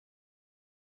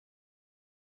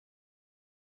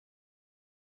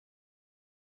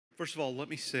First of all, let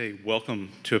me say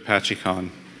welcome to ApacheCon.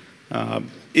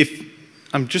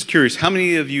 I'm just curious, how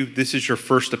many of you, this is your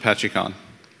first ApacheCon?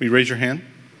 Will you raise your hand?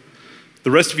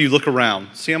 The rest of you look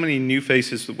around. See how many new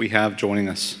faces that we have joining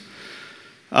us.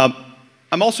 I'm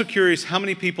also curious, how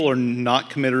many people are not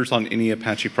committers on any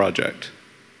Apache project?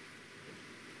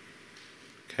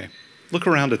 Okay, look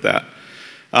around at that.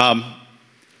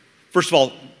 First of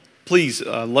all, please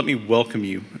let me welcome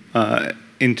you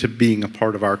into being a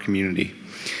part of our community.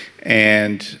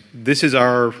 And this is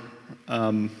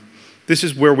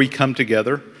where we come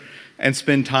together and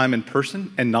spend time in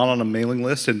person and not on a mailing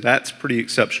list, and that's pretty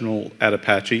exceptional at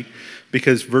Apache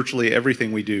because virtually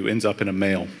everything we do ends up in a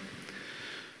mail.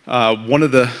 One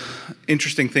of the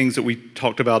interesting things that we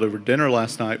talked about over dinner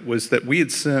last night was that we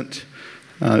had sent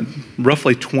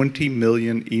roughly 20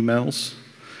 million emails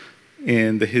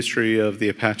in the history of the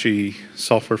Apache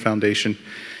Software Foundation,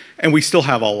 and we still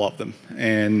have all of them.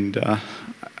 And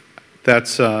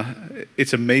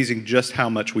it's amazing just how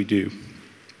much we do.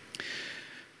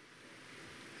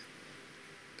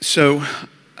 So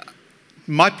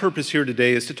my purpose here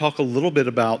today is to talk a little bit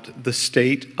about the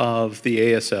state of the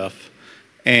ASF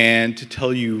and to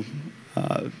tell you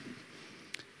a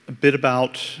bit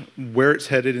about where it's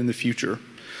headed in the future.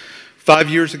 5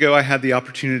 years ago, I had the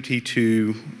opportunity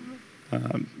to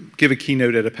give a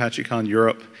keynote at ApacheCon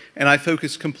Europe, and I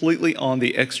focused completely on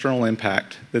the external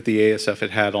impact that the ASF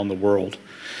had had on the world.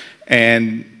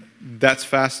 And that's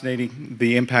fascinating.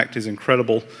 The impact is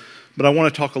incredible. But I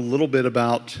want to talk a little bit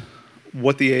about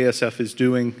what the ASF is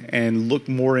doing and look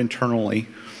more internally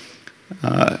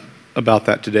about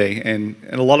that today. And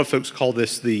a lot of folks call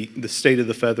this the state of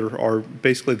the feather, or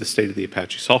basically the state of the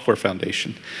Apache Software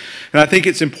Foundation. And I think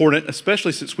it's important,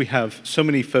 especially since we have so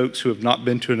many folks who have not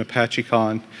been to an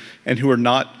ApacheCon and who are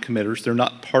not committers, they're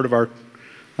not part of our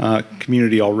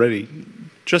community already,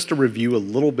 just to review a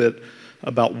little bit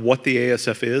about what the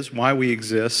ASF is, why we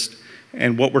exist,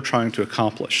 and what we're trying to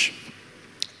accomplish.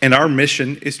 And our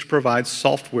mission is to provide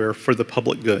software for the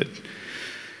public good.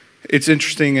 It's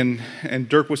interesting, and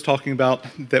Dirk was talking about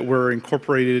that we're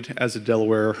incorporated as a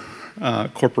Delaware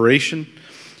corporation,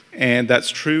 and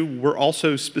that's true. We're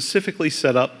also specifically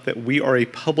set up that we are a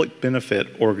public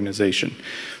benefit organization,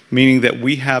 meaning that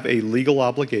we have a legal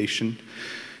obligation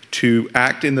to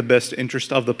act in the best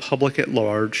interest of the public at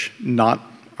large, not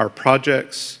our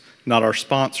projects, not our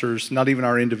sponsors, not even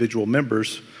our individual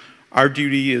members. Our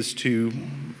duty is to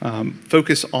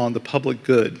focus on the public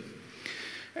good.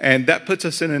 And that puts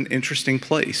us in an interesting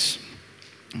place.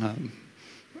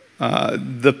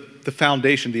 The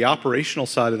foundation, the operational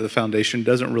side of the foundation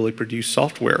doesn't really produce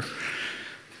software.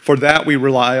 For that, we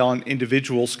rely on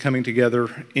individuals coming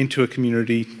together into a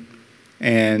community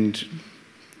and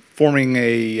forming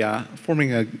a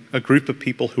group of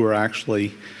people who are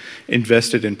actually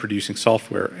invested in producing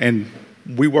software. And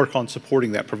we work on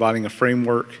supporting that, providing a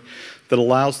framework that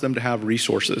allows them to have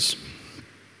resources.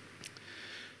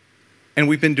 And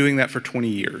we've been doing that for 20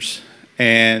 years.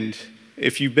 And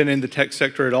if you've been in the tech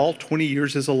sector at all, 20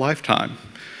 years is a lifetime.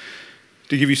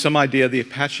 To give you some idea, the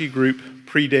Apache group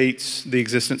predates the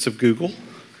existence of Google.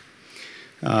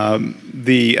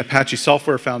 The Apache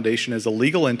Software Foundation as a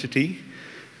legal entity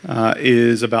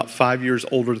is about 5 years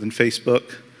older than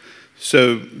Facebook.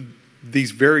 So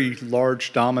these very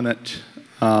large, dominant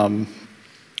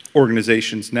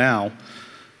organizations now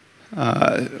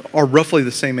are roughly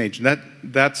the same age. And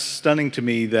that's stunning to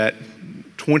me that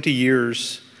 20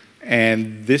 years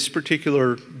and this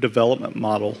particular development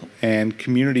model and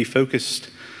community-focused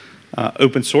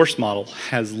open source model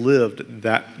has lived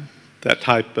that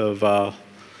type of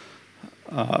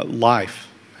life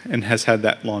and has had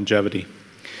that longevity.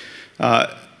 And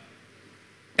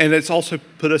it's also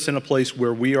put us in a place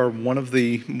where we are one of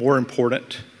the more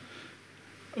important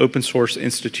open source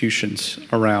institutions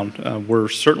around. We're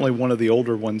certainly one of the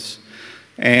older ones,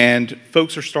 and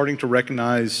folks are starting to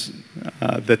recognize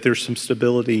that there's some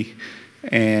stability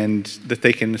and that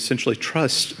they can essentially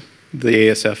trust the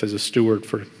ASF as a steward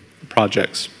for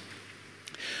projects.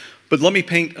 But let me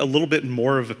paint a little bit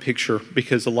more of a picture,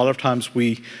 because a lot of times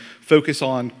we focus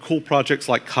on cool projects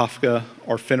like Kafka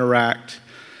or Fineract,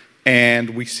 and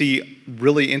we see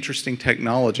really interesting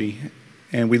technology,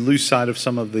 and we lose sight of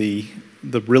some of the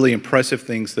really impressive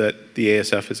things that the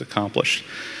ASF has accomplished.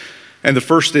 And the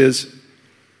first is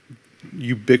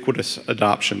ubiquitous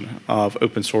adoption of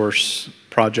open source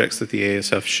projects that the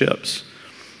ASF ships.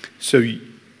 So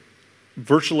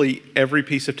virtually every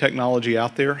piece of technology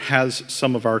out there has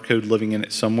some of our code living in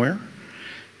it somewhere.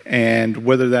 And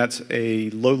whether that's a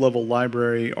low-level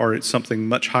library or it's something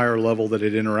much higher level that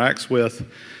it interacts with,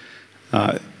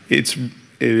 it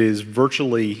is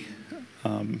virtually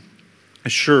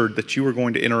assured that you are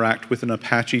going to interact with an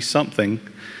Apache something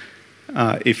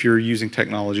if you're using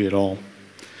technology at all.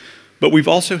 But we've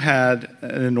also had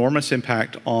an enormous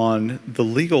impact on the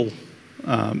legal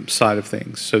side of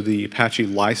things. So the Apache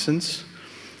license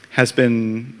has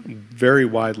been very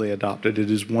widely adopted. It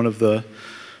is one of the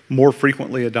more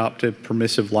frequently adopted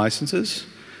permissive licenses,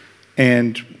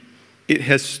 and it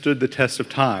has stood the test of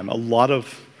time. A lot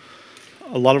of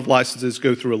licenses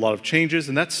go through a lot of changes,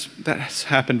 and that's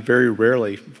happened very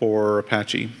rarely for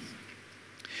Apache.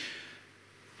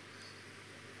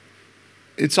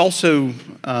 It's also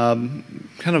kind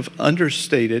of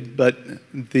understated, but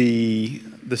the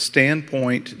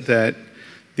standpoint that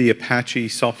the Apache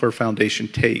Software Foundation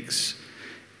takes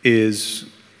is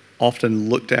often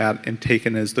looked at and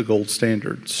taken as the gold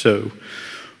standard. So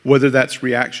whether that's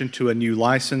reaction to a new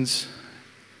license,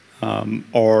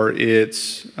 or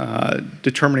it's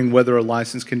determining whether a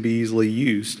license can be easily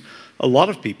used, a lot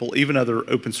of people, even other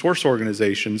open source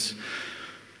organizations,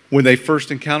 when they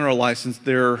first encounter a license,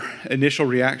 their initial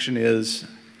reaction is,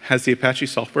 has the Apache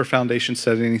Software Foundation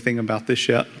said anything about this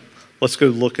yet? Let's go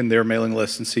look in their mailing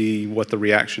list and see what the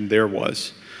reaction there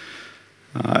was.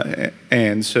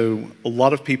 And so a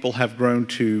lot of people have grown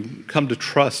to come to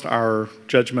trust our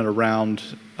judgment around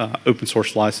open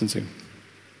source licensing.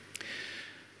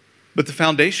 But the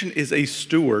foundation is a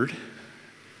steward.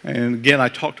 And again, I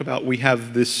talked about we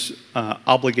have this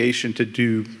obligation to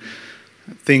do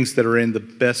things that are in the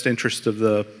best interest of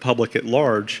the public at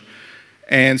large.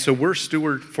 And so we're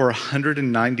steward for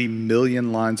 190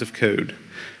 million lines of code.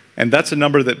 And that's a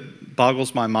number that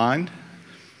boggles my mind.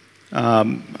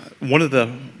 One of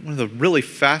the really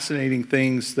fascinating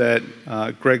things that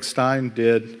Greg Stein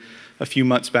did a few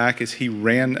months back is he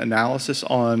ran analysis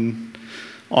on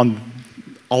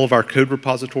all of our code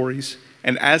repositories.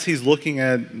 And as he's looking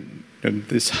at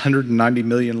this 190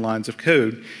 million lines of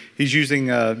code, he's using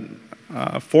a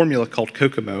formula called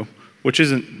Kokomo, which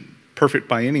isn't perfect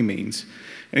by any means.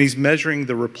 And he's measuring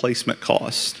the replacement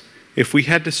cost. If we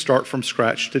had to start from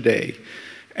scratch today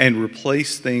and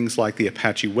replace things like the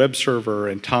Apache web server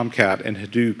and Tomcat and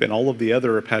Hadoop and all of the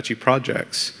other Apache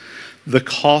projects, the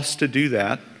cost to do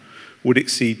that would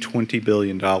exceed $20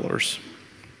 billion.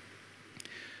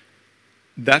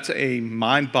 That's a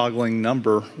mind-boggling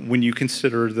number when you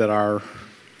consider that our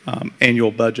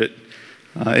annual budget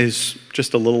is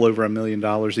just a little over $1 million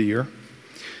a year.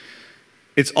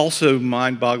 It's also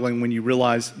mind-boggling when you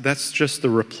realize that's just the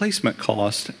replacement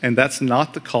cost, and that's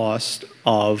not the cost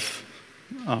of,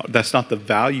 that's not the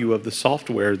value of the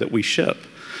software that we ship.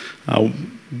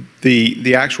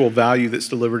 The actual value that's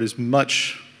delivered is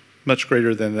much, much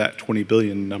greater than that 20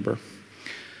 billion number.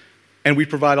 And we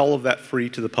provide all of that free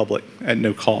to the public at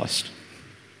no cost.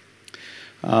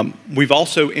 We've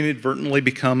also inadvertently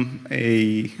become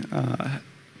a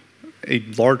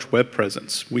large web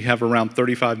presence. We have around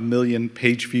 35 million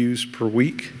page views per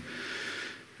week,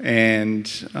 and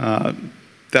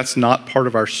that's not part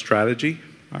of our strategy.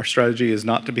 Our strategy is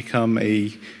not to become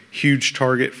a huge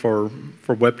target for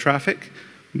web traffic,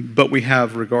 but we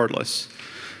have regardless.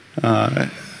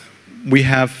 We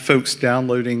have folks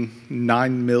downloading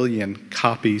 9 million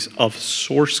copies of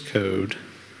source code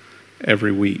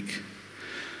every week.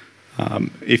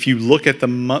 If you look at the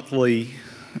monthly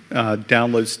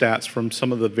download stats from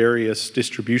some of the various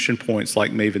distribution points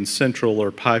like Maven Central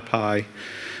or PyPy,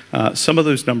 some of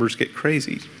those numbers get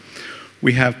crazy.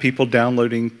 We have people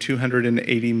downloading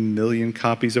 280 million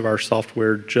copies of our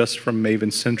software just from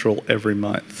Maven Central every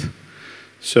month.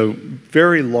 So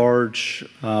very large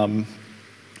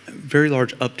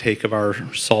uptake of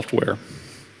our software.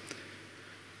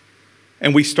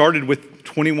 And we started with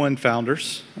 21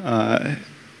 founders,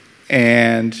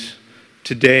 and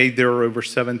today there are over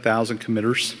 7,000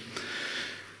 committers.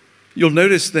 You'll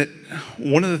notice that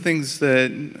one of the things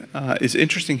that is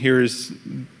interesting here is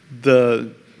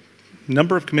the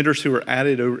number of committers who are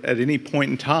added at any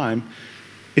point in time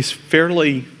is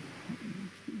roughly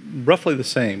the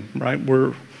same, right?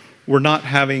 We're not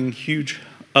having huge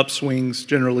upswings,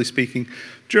 generally speaking.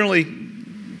 Generally,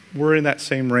 we're in that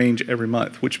same range every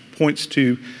month, which points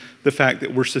to the fact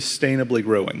that we're sustainably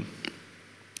growing.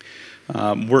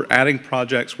 We're adding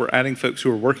projects, we're adding folks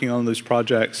who are working on those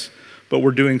projects, but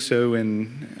we're doing so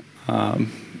in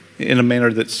a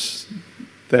manner that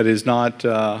is not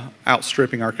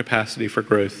outstripping our capacity for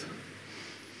growth.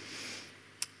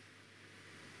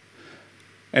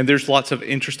 And there's lots of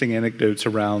interesting anecdotes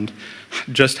around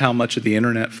just how much of the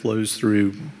internet flows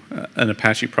through an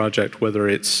Apache project, whether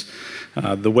it's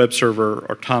the web server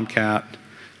or Tomcat,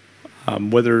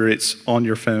 whether it's on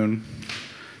your phone.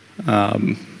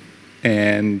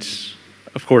 And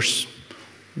of course,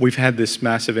 we've had this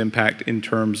massive impact in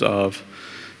terms of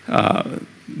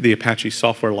the Apache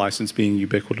software license being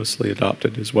ubiquitously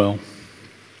adopted as well.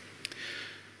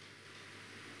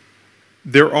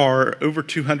 There are over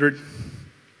 200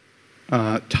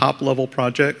 top-level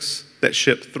projects that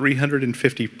ship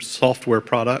 350 software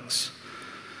products.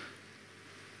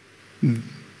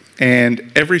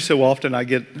 And every so often I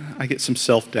get some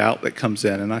self-doubt that comes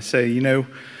in, and I say, you know,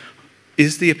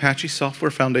 is the Apache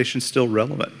Software Foundation still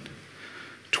relevant?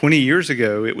 20 years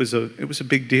ago, it was a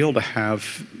big deal to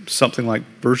have something like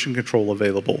version control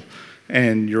available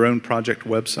and your own project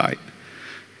website.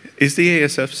 Is the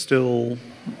ASF still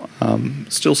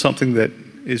something that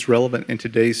is relevant in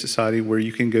today's society, where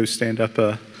you can go stand up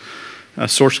a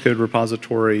source code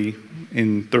repository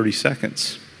in 30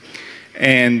 seconds?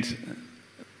 And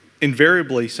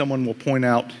invariably, someone will point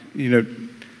out, you know,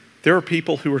 there are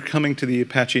people who are coming to the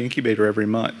Apache Incubator every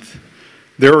month.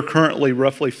 There are currently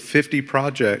roughly 50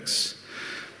 projects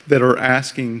that are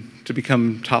asking to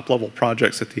become top-level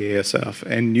projects at the ASF,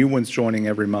 and new ones joining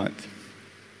every month,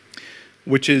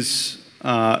 which is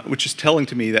telling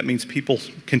to me. That means people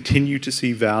continue to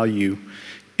see value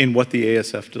in what the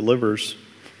ASF delivers,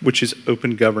 which is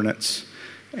open governance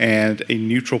and a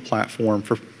neutral platform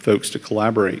for folks to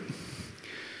collaborate.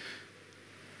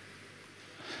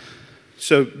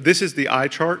 So this is the eye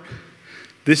chart.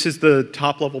 This is the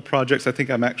top-level projects. I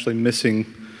think I'm actually missing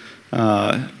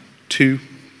two,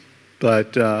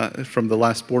 but from the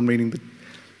last board meeting. But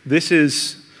this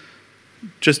is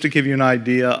just to give you an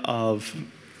idea of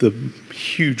the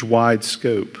huge, wide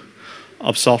scope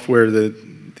of software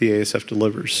that the ASF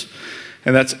delivers.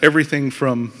 And that's everything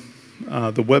from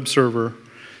the web server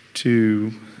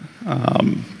to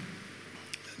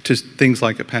things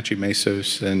like Apache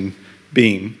Mesos and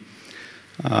Beam.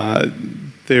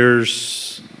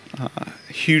 There's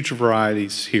huge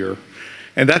varieties here.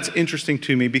 And that's interesting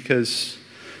to me because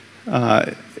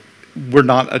we're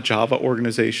not a Java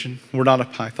organization. We're not a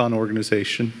Python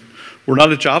organization. We're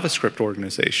not a JavaScript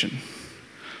organization.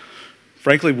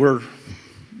 Frankly, we're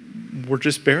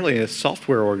just barely a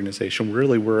software organization.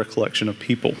 Really, we're a collection of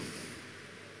people.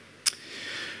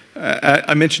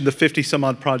 I mentioned the 50 some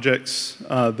odd projects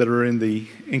that are in the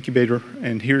incubator,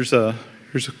 and here's a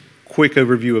quick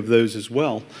overview of those as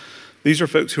well. These are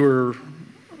folks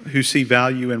who see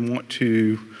value and want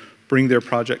to bring their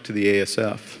project to the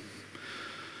ASF.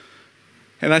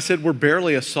 And I said we're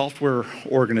barely a software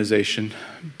organization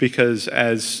because,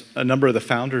 as a number of the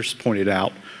founders pointed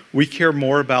out, we care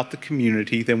more about the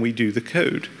community than we do the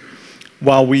code.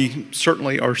 While we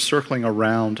certainly are circling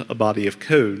around a body of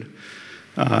code,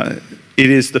 it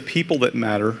is the people that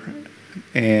matter,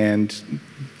 and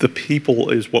the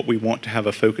people is what we want to have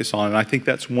a focus on. And I think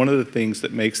that's one of the things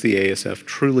that makes the ASF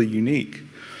truly unique.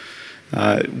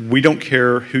 We don't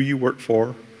care who you work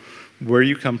for, where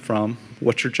you come from,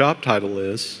 what your job title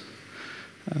is.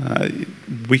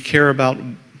 We care about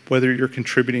whether you're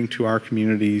contributing to our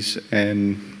communities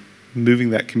and moving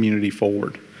that community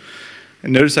forward.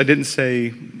 And notice I didn't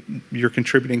say you're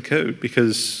contributing code,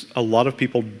 because a lot of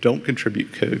people don't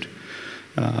contribute code.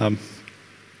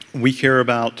 We care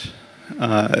about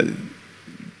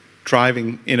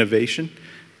driving innovation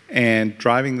and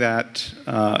driving that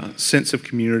sense of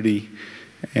community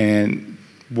and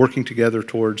working together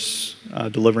towards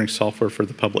delivering software for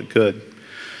the public good.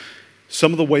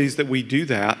 Some of the ways that we do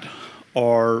that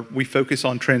are we focus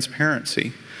on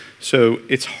transparency. So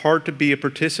it's hard to be a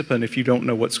participant if you don't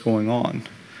know what's going on,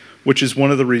 which is one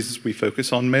of the reasons we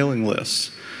focus on mailing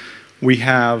lists. We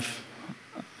have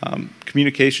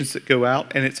communications that go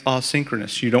out, and it's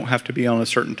asynchronous. You don't have to be on a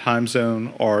certain time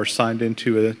zone or signed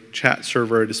into a chat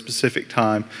server at a specific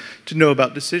time to know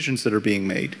about decisions that are being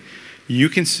made. You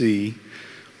can see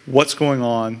what's going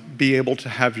on, be able to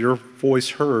have your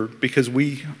voice heard, because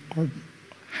we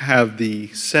have the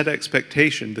set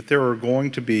expectation that there are going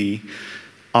to be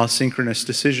asynchronous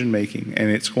decision making, and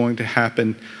it's going to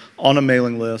happen on a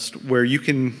mailing list where you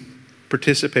can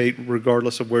participate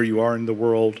regardless of where you are in the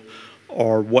world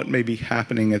or what may be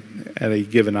happening at a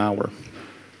given hour.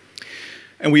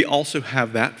 And we also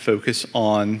have that focus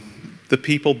on the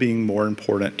people being more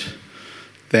important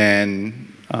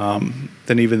than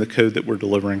even the code that we're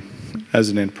delivering as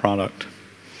an end product.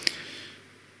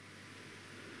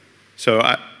 So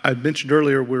I mentioned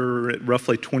earlier we're at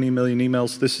roughly 20 million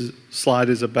emails. This slide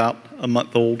is about a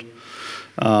month old.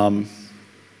 But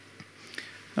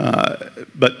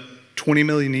 20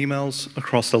 million emails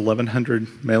across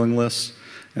 1,100 mailing lists,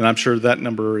 and I'm sure that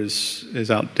number is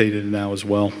outdated now as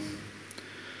well.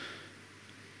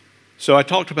 So I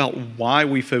talked about why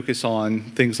we focus on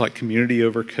things like community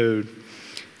over code,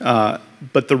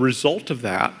 but the result of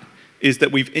that is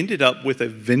that we've ended up with a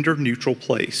vendor-neutral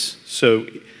place. So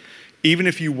even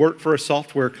if you work for a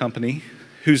software company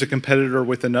who's a competitor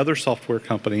with another software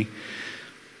company,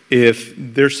 if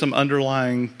there's some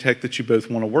underlying tech that you both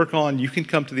want to work on, you can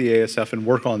come to the ASF and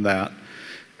work on that,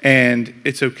 and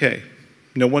it's okay.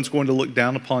 No one's going to look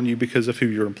down upon you because of who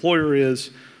your employer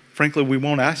is. Frankly, we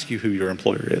won't ask you who your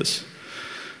employer is.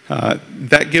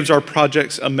 That gives our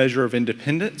projects a measure of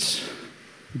independence.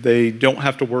 They don't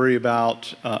have to worry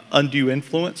about undue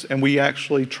influence, and we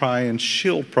actually try and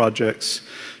shield projects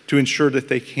to ensure that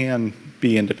they can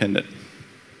be independent.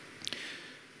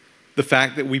 The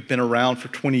fact that we've been around for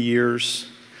 20 years,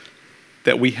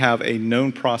 that we have a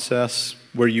known process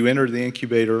where you enter the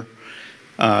incubator,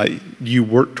 you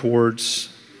work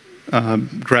towards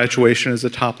graduation as a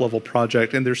top-level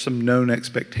project, and there's some known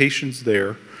expectations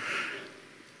there.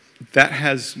 That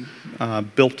has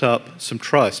built up some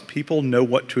trust. People know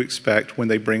what to expect when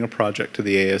they bring a project to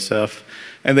the ASF,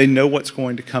 and they know what's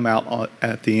going to come out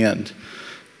at the end.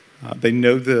 They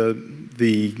know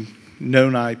the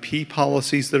known IP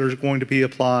policies that are going to be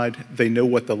applied. They know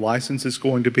what the license is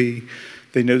going to be.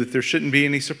 They know that there shouldn't be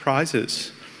any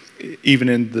surprises, even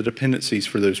in the dependencies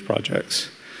for those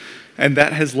projects. And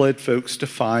that has led folks to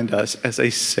find us as a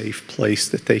safe place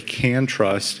that they can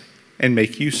trust and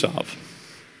make use of.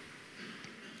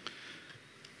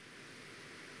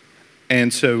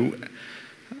 And so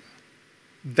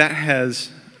that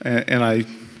has, and I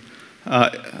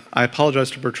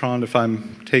apologize to Bertrand if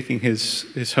I'm taking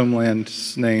his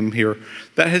homeland's name here.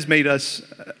 That has made us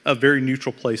a very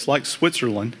neutral place, like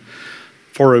Switzerland,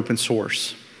 for open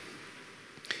source.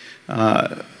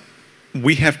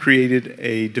 We have created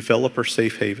a developer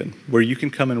safe haven where you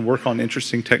can come and work on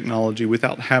interesting technology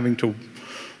without having to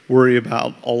worry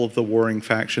about all of the warring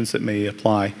factions that may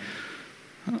apply.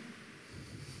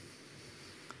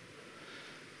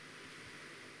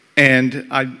 And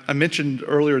I mentioned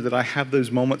earlier that I have those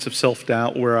moments of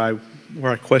self-doubt where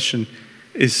I question,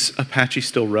 is Apache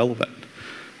still relevant?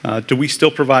 Do we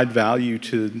still provide value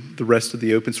to the rest of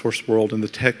the open source world and the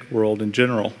tech world in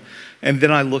general? And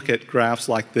then I look at graphs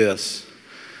like this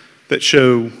that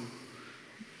show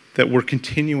that we're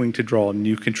continuing to draw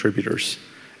new contributors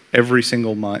every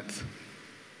single month.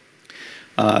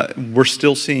 We're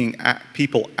still seeing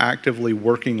people actively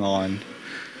working on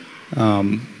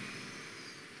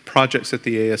projects at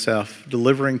the ASF,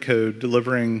 delivering code,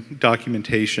 delivering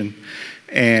documentation,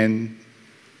 and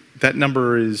that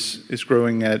number is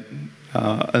growing at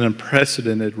an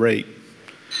unprecedented rate.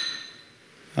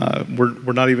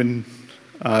 We're not even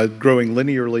growing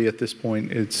linearly at this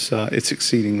point. It's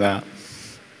exceeding that.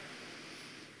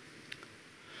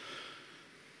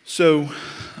 So,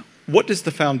 what does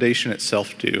the foundation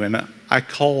itself do? And I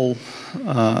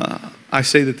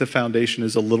say that the foundation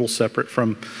is a little separate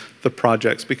from the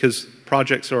projects because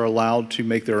projects are allowed to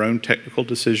make their own technical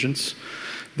decisions.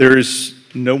 There is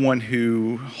no one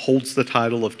who holds the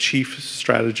title of chief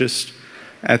strategist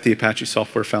at the Apache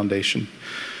Software Foundation.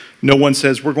 No one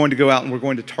says we're going to go out and we're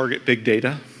going to target big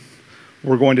data.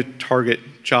 We're going to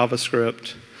target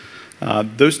JavaScript.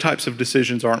 Those types of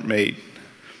decisions aren't made.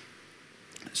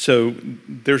 So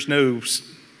there's no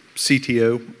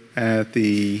CTO at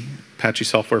the Apache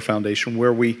Software Foundation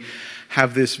where we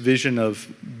have this vision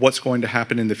of what's going to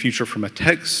happen in the future from a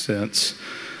tech sense.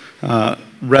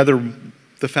 Rather,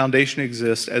 the foundation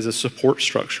exists as a support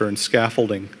structure and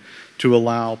scaffolding to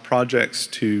allow projects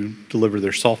to deliver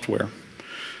their software.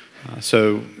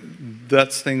 So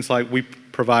that's things like we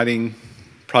providing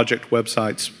project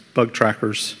websites, bug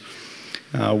trackers.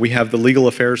 We have the legal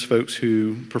affairs folks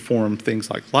who perform things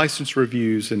like license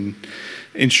reviews and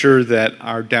ensure that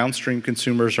our downstream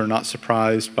consumers are not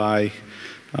surprised by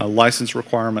license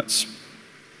requirements.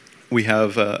 We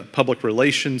have a public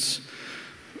relations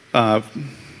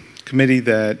committee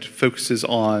that focuses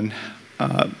on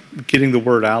getting the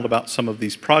word out about some of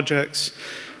these projects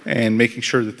and making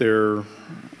sure that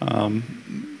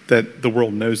that the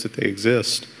world knows that they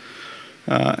exist.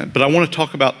 But I want to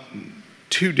talk about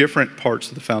two different parts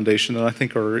of the foundation that I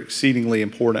think are exceedingly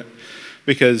important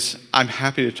because I'm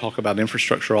happy to talk about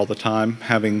infrastructure all the time,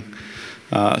 having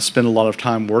spent a lot of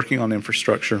time working on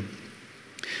infrastructure.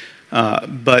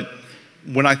 But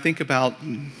when I think about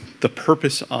the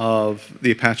purpose of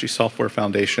the Apache Software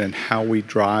Foundation and how we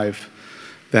drive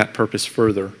that purpose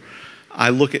further, I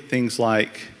look at things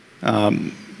like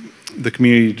the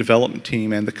community development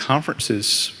team and the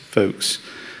conferences folks,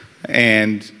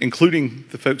 and including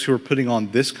the folks who are putting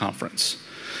on this conference.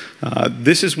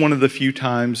 This is one of the few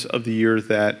times of the year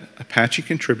that Apache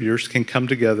contributors can come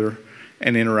together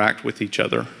and interact with each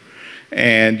other.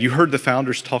 And you heard the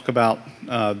founders talk about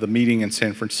the meeting in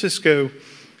San Francisco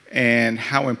and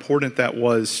how important that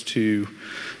was to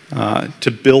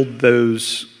build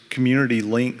those community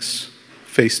links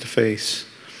face to face.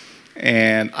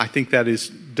 And I think that is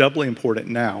doubly important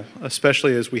now,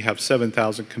 especially as we have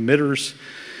 7,000 committers.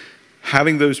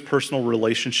 Having those personal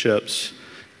relationships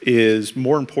is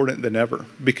more important than ever,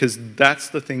 because that's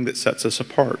the thing that sets us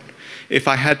apart. If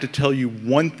I had to tell you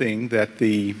one thing that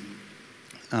the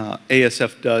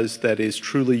ASF does that is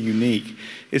truly unique,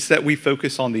 it's that we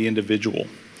focus on the individual.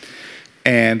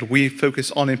 And we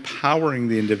focus on empowering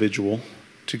the individual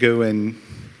to go and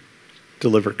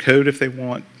deliver code if they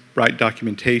want, write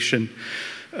documentation,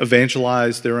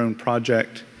 evangelize their own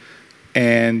project,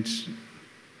 and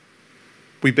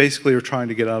we basically are trying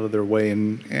to get out of their way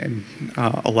and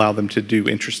allow them to do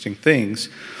interesting things.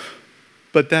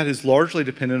 But that is largely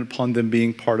dependent upon them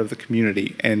being part of the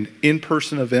community. And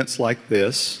in-person events like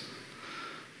this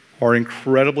are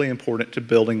incredibly important to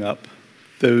building up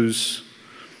those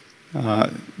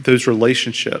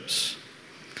relationships.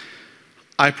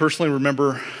 I personally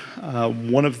remember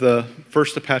one of the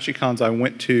first ApacheCons I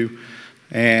went to,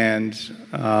 and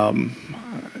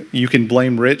you can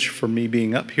blame Rich for me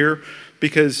being up here,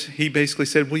 because he basically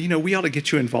said, well, you know, we ought to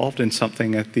get you involved in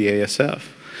something at the ASF.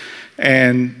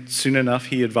 And soon enough,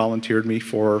 he had volunteered me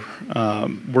for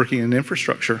working in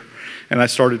infrastructure. And I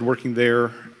started working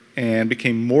there and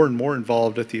became more and more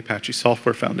involved at the Apache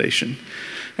Software Foundation.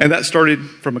 And that started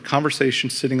from a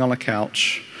conversation sitting on a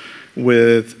couch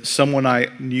with someone I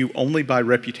knew only by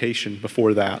reputation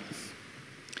before that.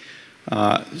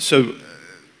 So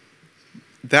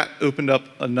that opened up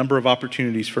a number of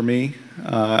opportunities for me.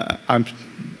 I'm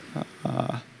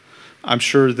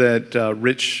sure that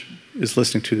Rich is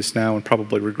listening to this now and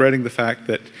probably regretting the fact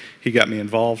that he got me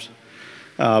involved.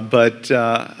 But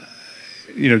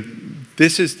you know,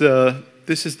 this is the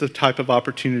type of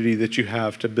opportunity that you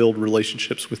have to build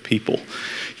relationships with people.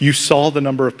 You saw the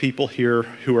number of people here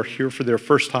who are here for their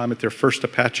first time at their first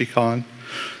ApacheCon,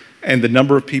 and the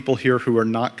number of people here who are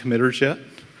not committers yet.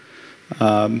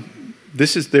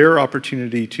 This is their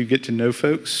opportunity to get to know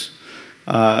folks,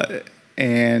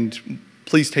 and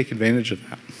please take advantage of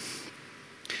that.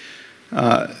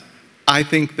 I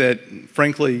think that,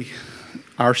 frankly,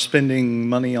 our spending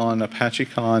money on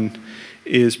ApacheCon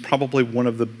is probably one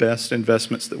of the best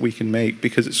investments that we can make,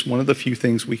 because it's one of the few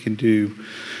things we can do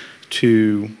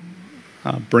to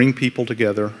bring people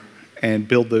together and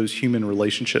build those human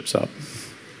relationships up.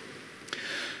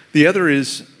 The other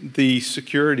is the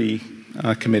security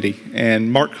committee,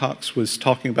 and Mark Cox was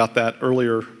talking about that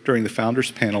earlier during the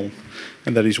founders panel,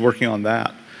 and that he's working on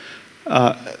that.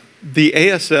 The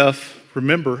ASF,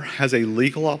 remember, has a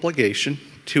legal obligation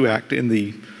to act in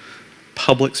the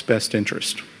public's best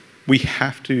interest. We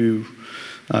have to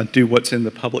do what's in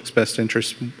the public's best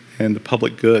interest and the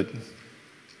public good.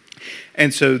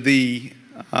 And so the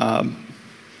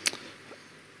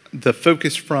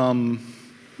focus from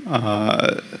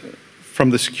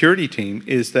the security team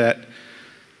is that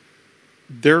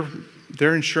they're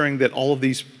ensuring that all of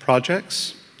these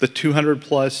projects, the 200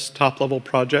 plus top level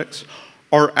projects,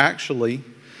 are actually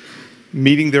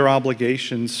meeting their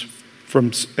obligations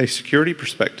from a security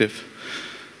perspective.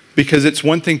 Because it's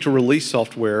one thing to release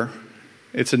software,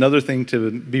 it's another thing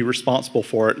to be responsible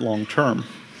for it long term,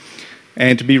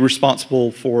 and to be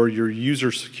responsible for your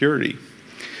user security.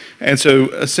 And so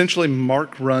essentially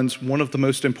Mark runs one of the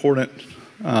most important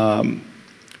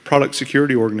product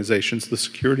security organizations, the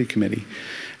security committee.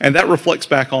 And that reflects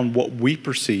back on what we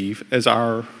perceive as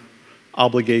our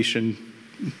obligation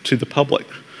to the public,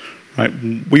 right?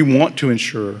 We want to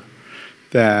ensure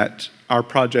that our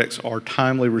projects are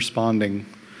timely responding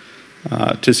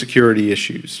to security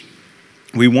issues.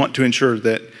 We want to ensure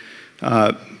that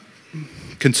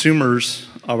consumers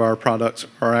of our products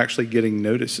are actually getting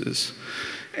notices.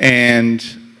 And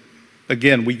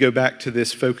again, we go back to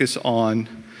this focus on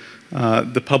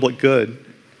the public good,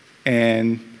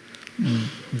 and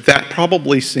that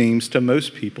probably seems to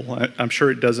most people, I'm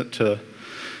sure it doesn't to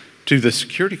the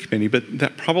security committee, but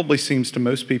that probably seems to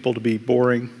most people to be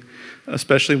boring,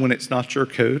 especially when it's not your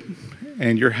code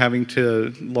and you're having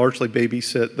to largely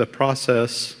babysit the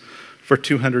process for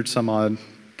 200 some odd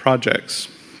projects.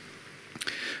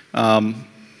 But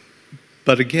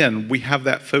again, we have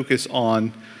that focus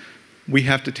on, we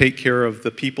have to take care of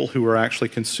the people who are actually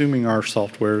consuming our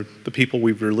software, the people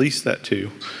we've released that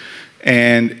to.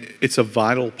 And it's a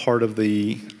vital part of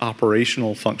the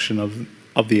operational function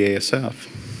of the ASF.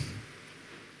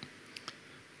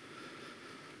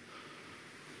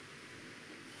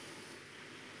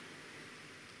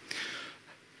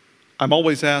 I'm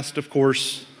always asked, of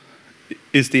course,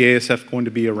 is the ASF going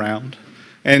to be around?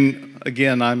 And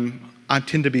again, I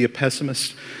tend to be a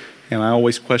pessimist and I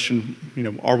always question,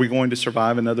 are we going to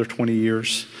survive another 20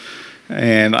 years?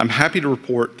 And I'm happy to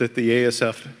report that the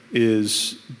ASF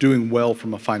is doing well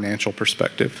from a financial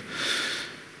perspective.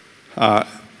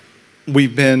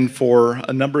 We've been for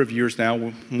a number of years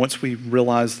now, once we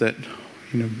realized that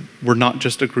we're not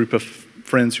just a group of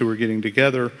friends who are getting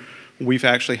together, we've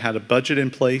actually had a budget in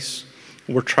place.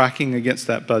 We're tracking against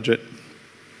that budget.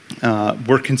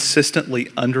 We're consistently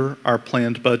under our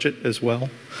planned budget as well,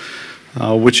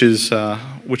 which is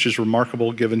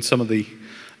remarkable given some of the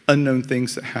unknown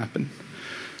things that happen.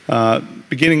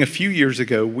 Beginning a few years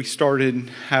ago, we started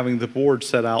having the board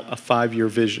set out a 5-year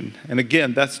vision. And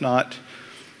again, that's not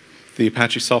the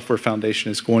Apache Software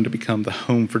Foundation is going to become the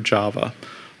home for Java,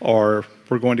 or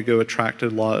we're going to go attract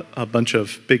a bunch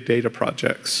of big data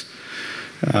projects.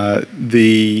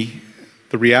 The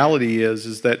reality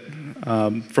is that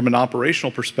from an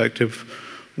operational perspective,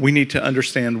 we need to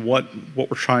understand what we're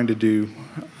trying to do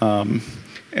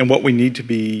and what we need to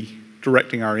be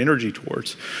directing our energy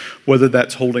towards, whether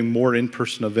that's holding more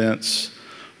in-person events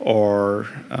or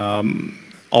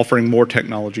offering more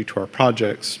technology to our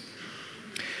projects.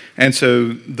 And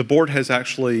so the board has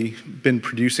actually been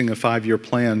producing a 5-year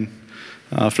plan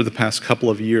for the past couple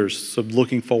of years, so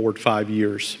looking forward 5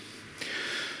 years.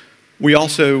 We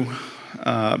also,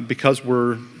 because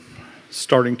we're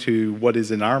starting to, what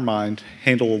is in our mind,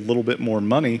 handle a little bit more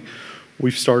money,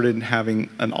 we've started having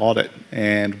an audit,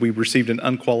 and we received an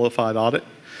unqualified audit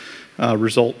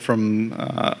result from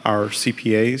our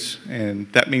CPAs,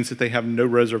 and that means that they have no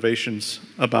reservations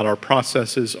about our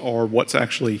processes or what's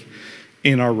actually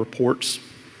in our reports.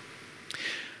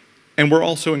 And we're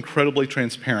also incredibly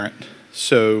transparent.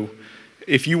 So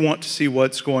if you want to see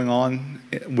what's going on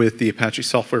with the Apache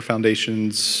Software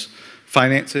Foundation's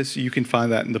finances, you can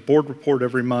find that in the board report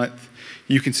every month.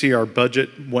 You can see our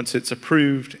budget once it's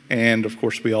approved, and of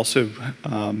course we also,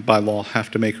 by law,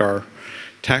 have to make our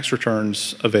tax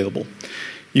returns available.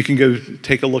 You can go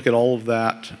take a look at all of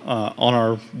that on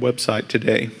our website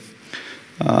today.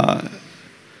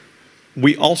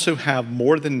 We also have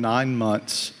more than 9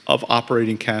 months of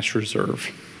operating cash reserve.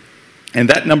 And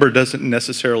that number doesn't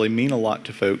necessarily mean a lot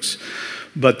to folks,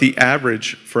 but the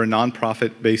average for a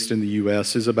nonprofit based in the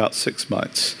US is about 6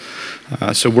 months.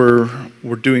 So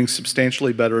we're doing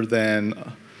substantially better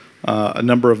than a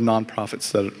number of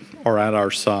nonprofits that are at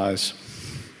our size.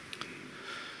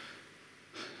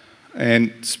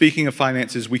 And speaking of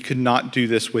finances, we could not do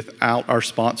this without our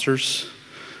sponsors.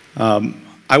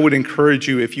 I would encourage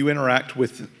you, if you interact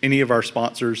with any of our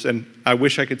sponsors, and I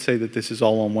wish I could say that this is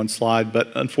all on one slide, but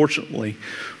unfortunately,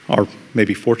 or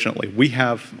maybe fortunately, we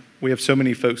have so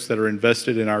many folks that are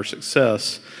invested in our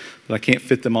success that I can't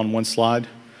fit them on one slide.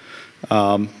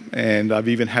 And I've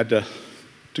even had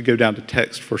to go down to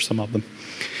text for some of them.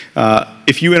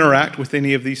 If you interact with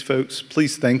any of these folks,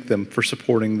 please thank them for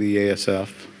supporting the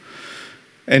ASF.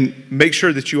 And make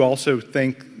sure that you also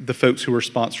thank the folks who are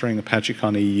sponsoring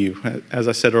ApacheCon EU. As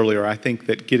I said earlier, I think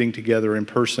that getting together in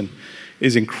person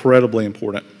is incredibly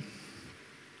important.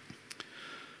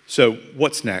 So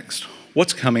what's next?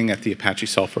 What's coming at the Apache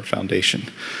Software Foundation?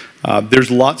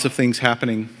 There's lots of things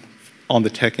happening on the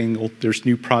tech angle. There's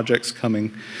new projects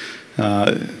coming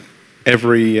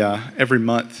every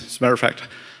month. As a matter of fact,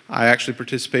 I actually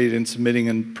participated in submitting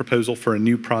a proposal for a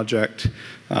new project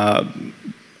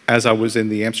as I was in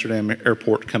the Amsterdam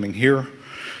airport coming here.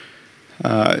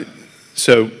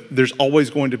 So there's always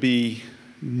going to be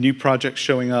new projects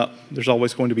showing up. There's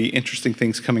always going to be interesting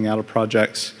things coming out of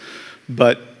projects.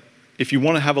 But if you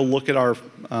want to have a look at our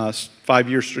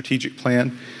 5-year strategic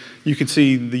plan, you can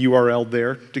see the URL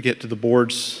there to get to the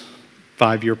board's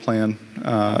 5-year plan.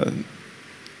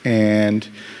 And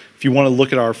if you want to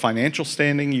look at our financial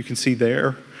standing, you can see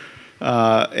there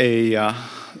a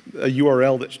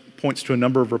URL that points to a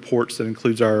number of reports that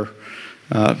includes our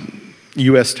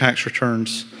U.S. tax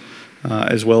returns,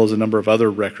 as well as a number of other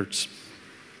records.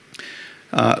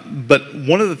 But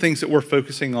one of the things that we're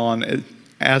focusing on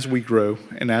as we grow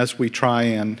and as we try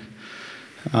and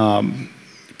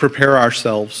prepare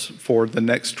ourselves for the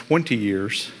next 20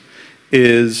 years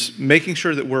is making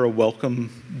sure that we're a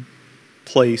welcome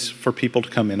place for people to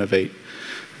come innovate.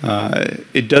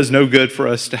 It does no good for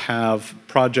us to have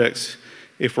projects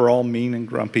if we're all mean and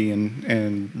grumpy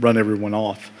and run everyone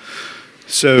off.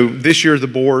 So this year the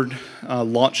board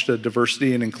launched a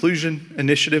diversity and inclusion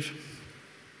initiative,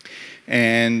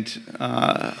 and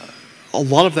a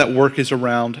lot of that work is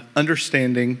around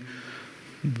understanding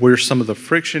where some of the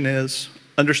friction is,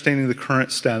 understanding the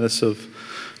current status of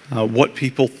what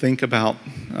people think about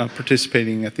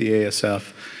participating at the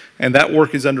ASF. And that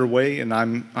work is underway, and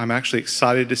I'm actually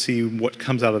excited to see what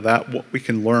comes out of that, what we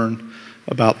can learn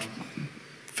about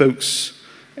folks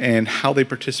and how they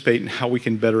participate and how we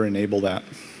can better enable that.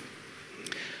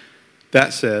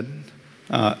 That said,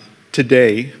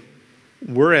 today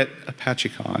we're at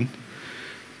ApacheCon,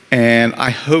 and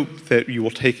I hope that you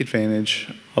will take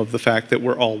advantage of the fact that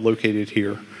we're all located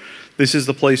here. This is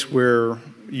the place where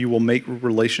you will make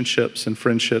relationships and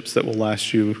friendships that will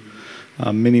last you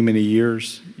many, many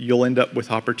years. You'll end up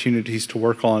with opportunities to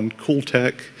work on cool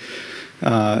tech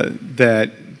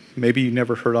that maybe you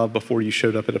never heard of before you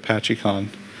showed up at ApacheCon.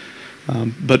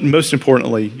 But most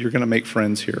importantly, you're going to make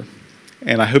friends here.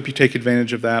 And I hope you take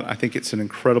advantage of that. I think it's an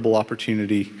incredible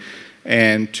opportunity.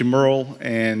 And to Merle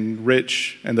and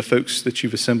Rich and the folks that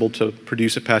you've assembled to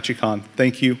produce ApacheCon,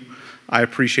 thank you. I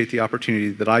appreciate the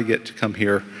opportunity that I get to come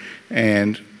here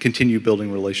and continue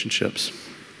building relationships.